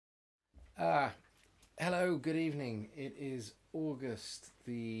Hello, good evening. It is August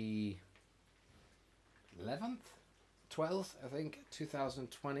the 11th, 12th, I think,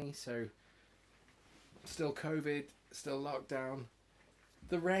 2020. So, still COVID, still lockdown.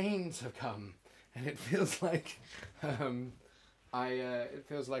 The rains have come, and it feels like it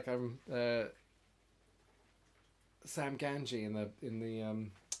feels like I'm Sam Ganji in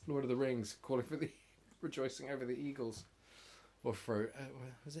the Lord of the Rings, calling for the rejoicing over the eagles. Or for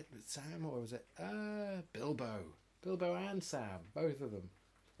was it Sam or was it Bilbo? Bilbo and Sam, both of them.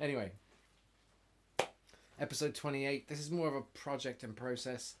 Anyway, episode 28. This is more of a project in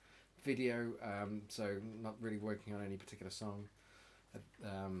process video, so not really working on any particular song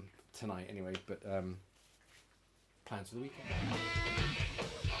tonight. Anyway, but plans for the weekend.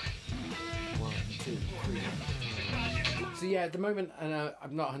 1, 2, 3. So yeah, at the moment, and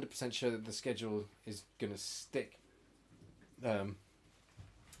I'm not 100% sure that the schedule is gonna stick.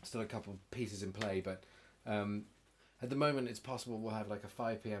 Still a couple pieces in play, but at the moment it's possible we'll have like a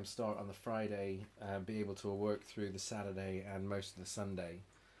 5 p.m. start on the Friday, be able to work through the Saturday and most of the Sunday,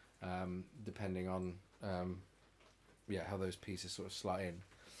 depending on how those pieces sort of slot in.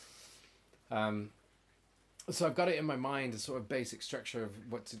 So I've got it in my mind, a sort of basic structure of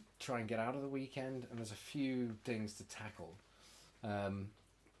what to try and get out of the weekend, and there's a few things to tackle. The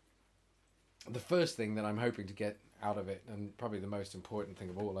first thing that I'm hoping to get out of it, and probably the most important thing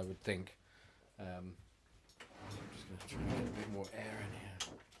of all, I would think. I'm just going to try and get a bit more air in here.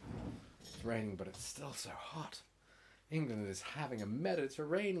 It's raining, but it's still so hot. England is having a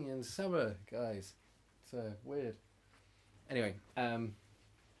Mediterranean summer, guys. It's weird. Anyway,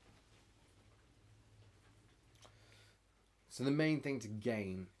 so the main thing to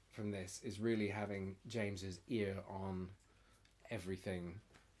gain from this is really having James's ear on everything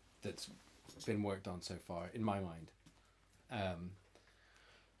that's been worked on so far, in my mind, and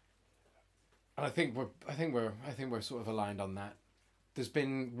I think we're sort of aligned on that. There's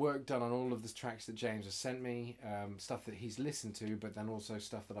been work done on all of the tracks that James has sent me, stuff that he's listened to, but then also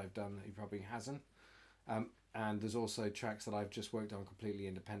stuff that I've done that he probably hasn't, and there's also tracks that I've just worked on completely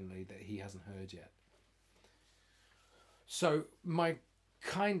independently that he hasn't heard yet. So my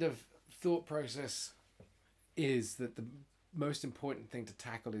kind of thought process is that the most important thing to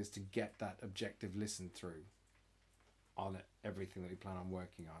tackle is to get that objective listen through on everything that we plan on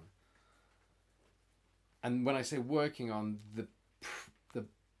working on. And when I say working on, the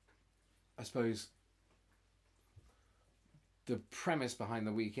I suppose the premise behind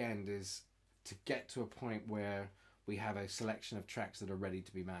the weekend is to get to a point where we have a selection of tracks that are ready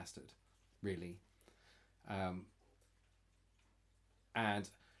to be mastered, really. And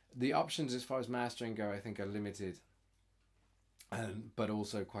the options as far as mastering go, I think, are limited. But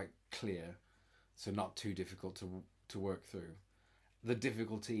also quite clear, so not too difficult to work through. The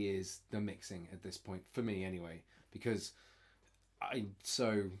difficulty is the mixing at this point, for me anyway, because I'm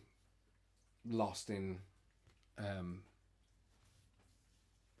so lost in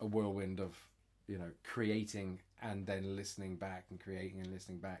a whirlwind of creating and then listening back and creating and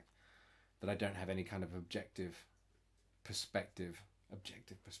listening back, that I don't have any kind of objective perspective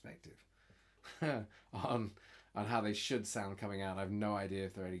on how they should sound coming out. I have no idea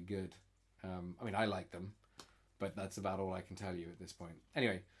if they're any good. I mean, I like them, but that's about all I can tell you at this point.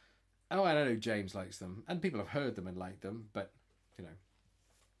 Anyway, I know James likes them, and people have heard them and liked them, but,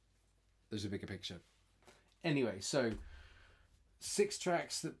 there's a bigger picture. Anyway, so 6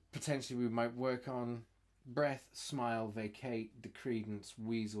 tracks that potentially we might work on: Breath, Smile, Vacate, Decredence,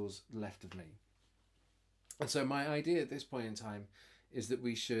 Weasels, Left of Me. And so my idea at this point in time is that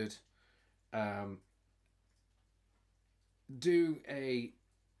we should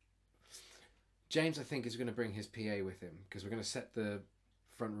James, I think, is going to bring his PA with him, because we're going to set the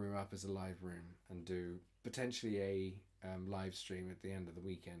front room up as a live room and do potentially a live stream at the end of the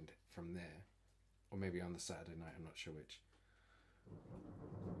weekend from there, or maybe on the Saturday night, I'm not sure which.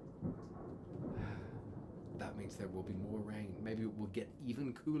 That means there will be more rain. Maybe it will get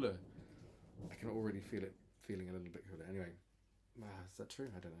even cooler. I can already feel it feeling a little bit cooler. Anyway, is that true?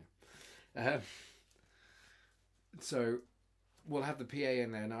 I don't know. So we'll have the PA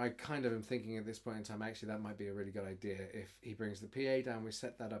in there. Now, I kind of am thinking at this point in time, actually, that might be a really good idea. If he brings the PA down, we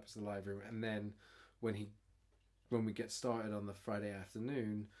set that up as the live room, and then when we get started on the Friday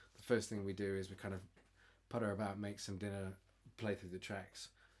afternoon, the first thing we do is we kind of putter about, make some dinner, play through the tracks,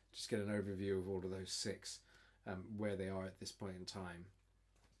 just get an overview of all of those 6, where they are at this point in time.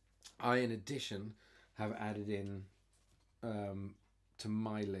 I, in addition, have added in to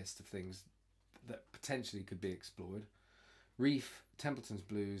my list of things that potentially could be explored: Reef, Templeton's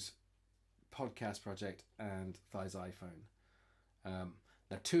Blues, Podcast Project, and Thigh's iPhone.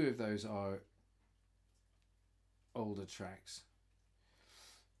 Now, two of those are older tracks.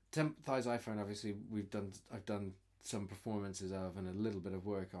 Thigh's iPhone, obviously, I've done some performances of and a little bit of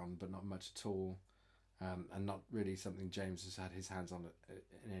work on, but not much at all, and not really something James has had his hands on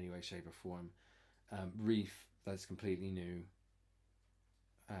in any way, shape, or form. Reef, that's completely new.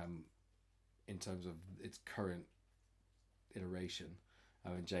 In terms of its current iteration,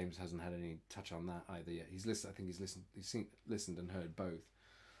 and James hasn't had any touch on that either yet. He's listened. I think he's listened and heard both.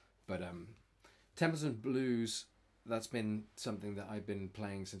 But Templeton Blues, that's been something that I've been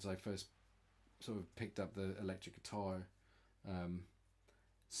playing since I first sort of picked up the electric guitar.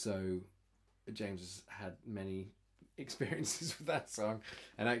 So James has had many experiences with that song,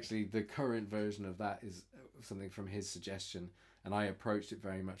 and actually the current version of that is something from his suggestion, and I approached it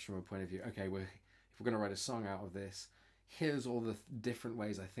very much from a point of view, okay, well, if we're going to write a song out of this, here's all the different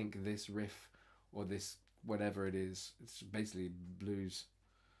ways I think this riff or this whatever it is, it's basically blues,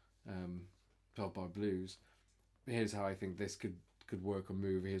 12-bar blues, here's how I think this could work or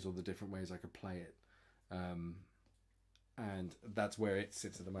move, here's all the different ways I could play it, and that's where it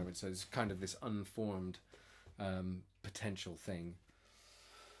sits at the moment. So it's kind of this unformed potential thing.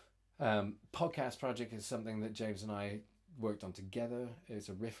 Podcast project is something that James and I worked on together. It's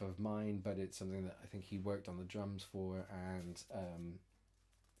a riff of mine, but it's something that I think he worked on the drums for, and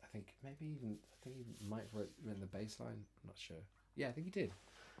I think he might have written the bass line. I'm not sure. Yeah, I think he did.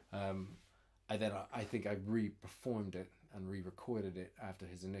 I think I re-performed it and re-recorded it after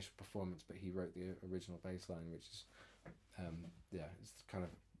his initial performance, but he wrote the original bass line, which is it's kind of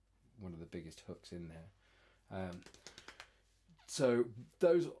one of the biggest hooks in there. So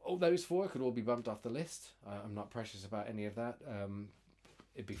those four could all be bumped off the list. I'm not precious about any of that.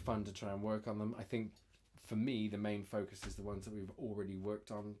 It'd be fun to try and work on them. I think for me the main focus is the ones that we've already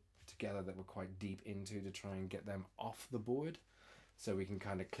worked on together that we're quite deep into, to try and get them off the board so we can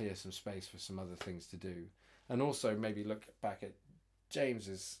kind of clear some space for some other things to do, and also maybe look back at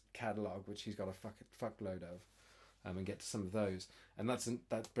James's catalogue, which he's got a fuckload of, and get to some of those. And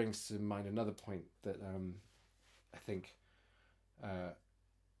that brings to mind another point that I think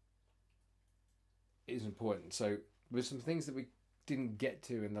is important. So there's some things that we didn't get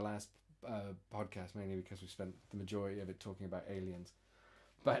to in the last podcast, mainly because we spent the majority of it talking about aliens.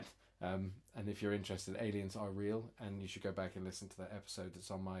 But and if you're interested, aliens are real, and you should go back and listen to that episode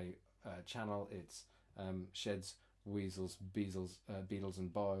that's on my channel. It's Sheds, Weasels, Beetles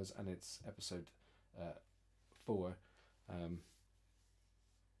and Bars, and it's episode 4.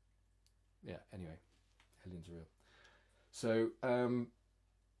 Anyway, aliens are real. So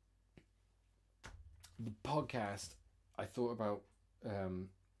the podcast I thought about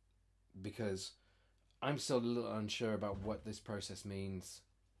because I'm still a little unsure about what this process means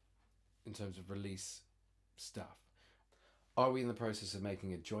in terms of release stuff. Are we in the process of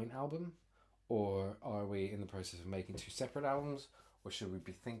making a joint album, or are we in the process of making 2 separate albums, or should we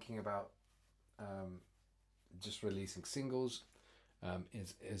be thinking about just releasing singles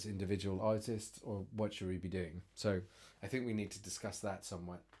as individual artists, or what should we be doing? So I think we need to discuss that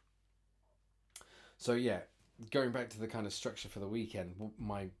somewhat. So yeah, going back to the kind of structure for the weekend,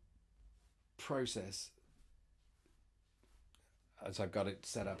 my process as I've got it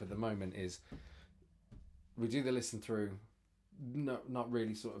set up at the moment is we do the listen through, not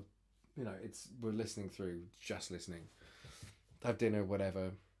really sort of, we're listening through, just listening, have dinner,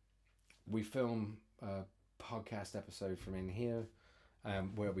 whatever. We film a podcast episode from in here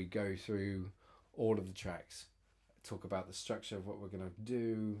where we go through all of the tracks, talk about the structure of what we're going to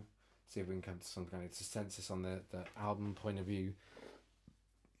do, see if we can come to some kind of consensus on the album point of view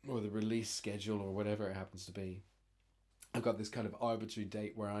or the release schedule or whatever it happens to be. I've got this kind of arbitrary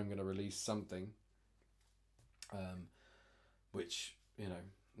date where I'm going to release something, which,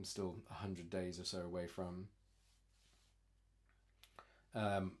 I'm still 100 days or so away from.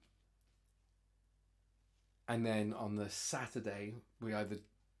 And then on the Saturday, we either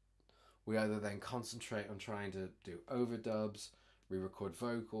then concentrate on trying to do overdubs, re-record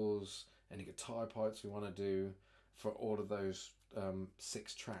vocals, any guitar parts we want to do for all of those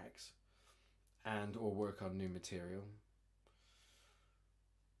 6 tracks, and or work on new material.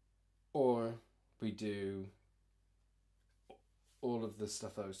 Or we do all of the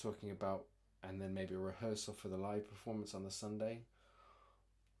stuff that I was talking about and then maybe a rehearsal for the live performance on the Sunday.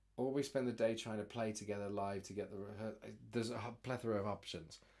 Or we spend the day trying to play together live to get the there's a plethora of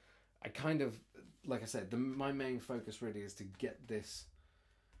options. I kind of, like I said, my main focus really is to get these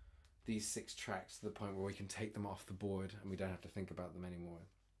 6 tracks to the point where we can take them off the board and we don't have to think about them anymore.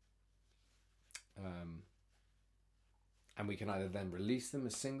 And we can either then release them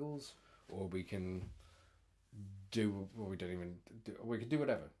as singles, or we can do, or we don't even do, we could do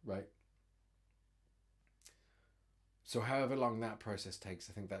whatever, right? So however long that process takes,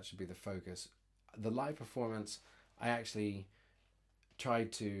 I think that should be the focus. The live performance, I actually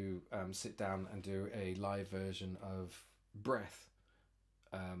tried to sit down and do a live version of Breath,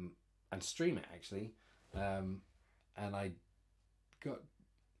 and stream it actually, and I got,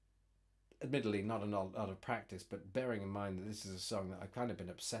 admittedly not a lot of practice, but bearing in mind that this is a song that I've kind of been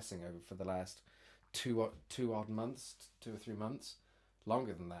obsessing over for the last two odd months, 2 or 3 months,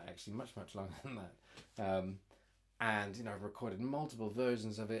 longer than that actually, much longer than that. And you know, I've recorded multiple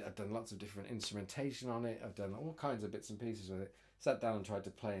versions of it. I've done lots of different instrumentation on it. I've done all kinds of bits and pieces with it. Sat down and tried to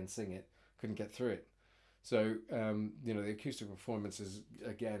play and sing it. Couldn't get through it. So you know, the acoustic performance is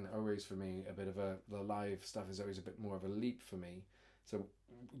again always for me a bit of the live stuff is always a bit more of a leap for me. So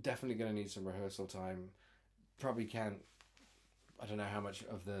definitely going to need some rehearsal time. Probably can't. I don't know how much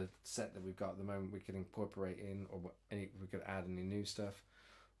of the set that we've got at the moment we could incorporate in, or we could add any new stuff,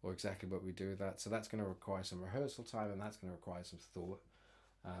 or exactly what we do with that. So that's going to require some rehearsal time, and that's going to require some thought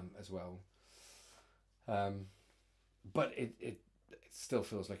as well. But it still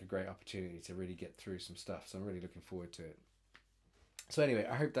feels like a great opportunity to really get through some stuff. So I'm really looking forward to it. So anyway,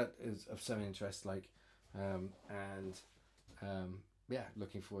 I hope that is of some interest. Yeah,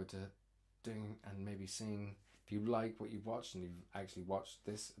 looking forward to doing and maybe seeing. If you like what you've watched and you've actually watched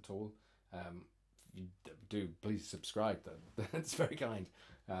this at all, if you do, please subscribe. That's very kind.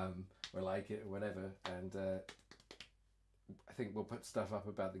 Or like it or whatever. And I think we'll put stuff up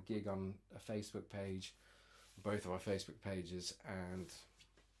about the gig on a Facebook page, both of our Facebook pages, and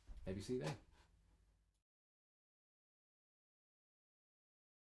maybe see you there.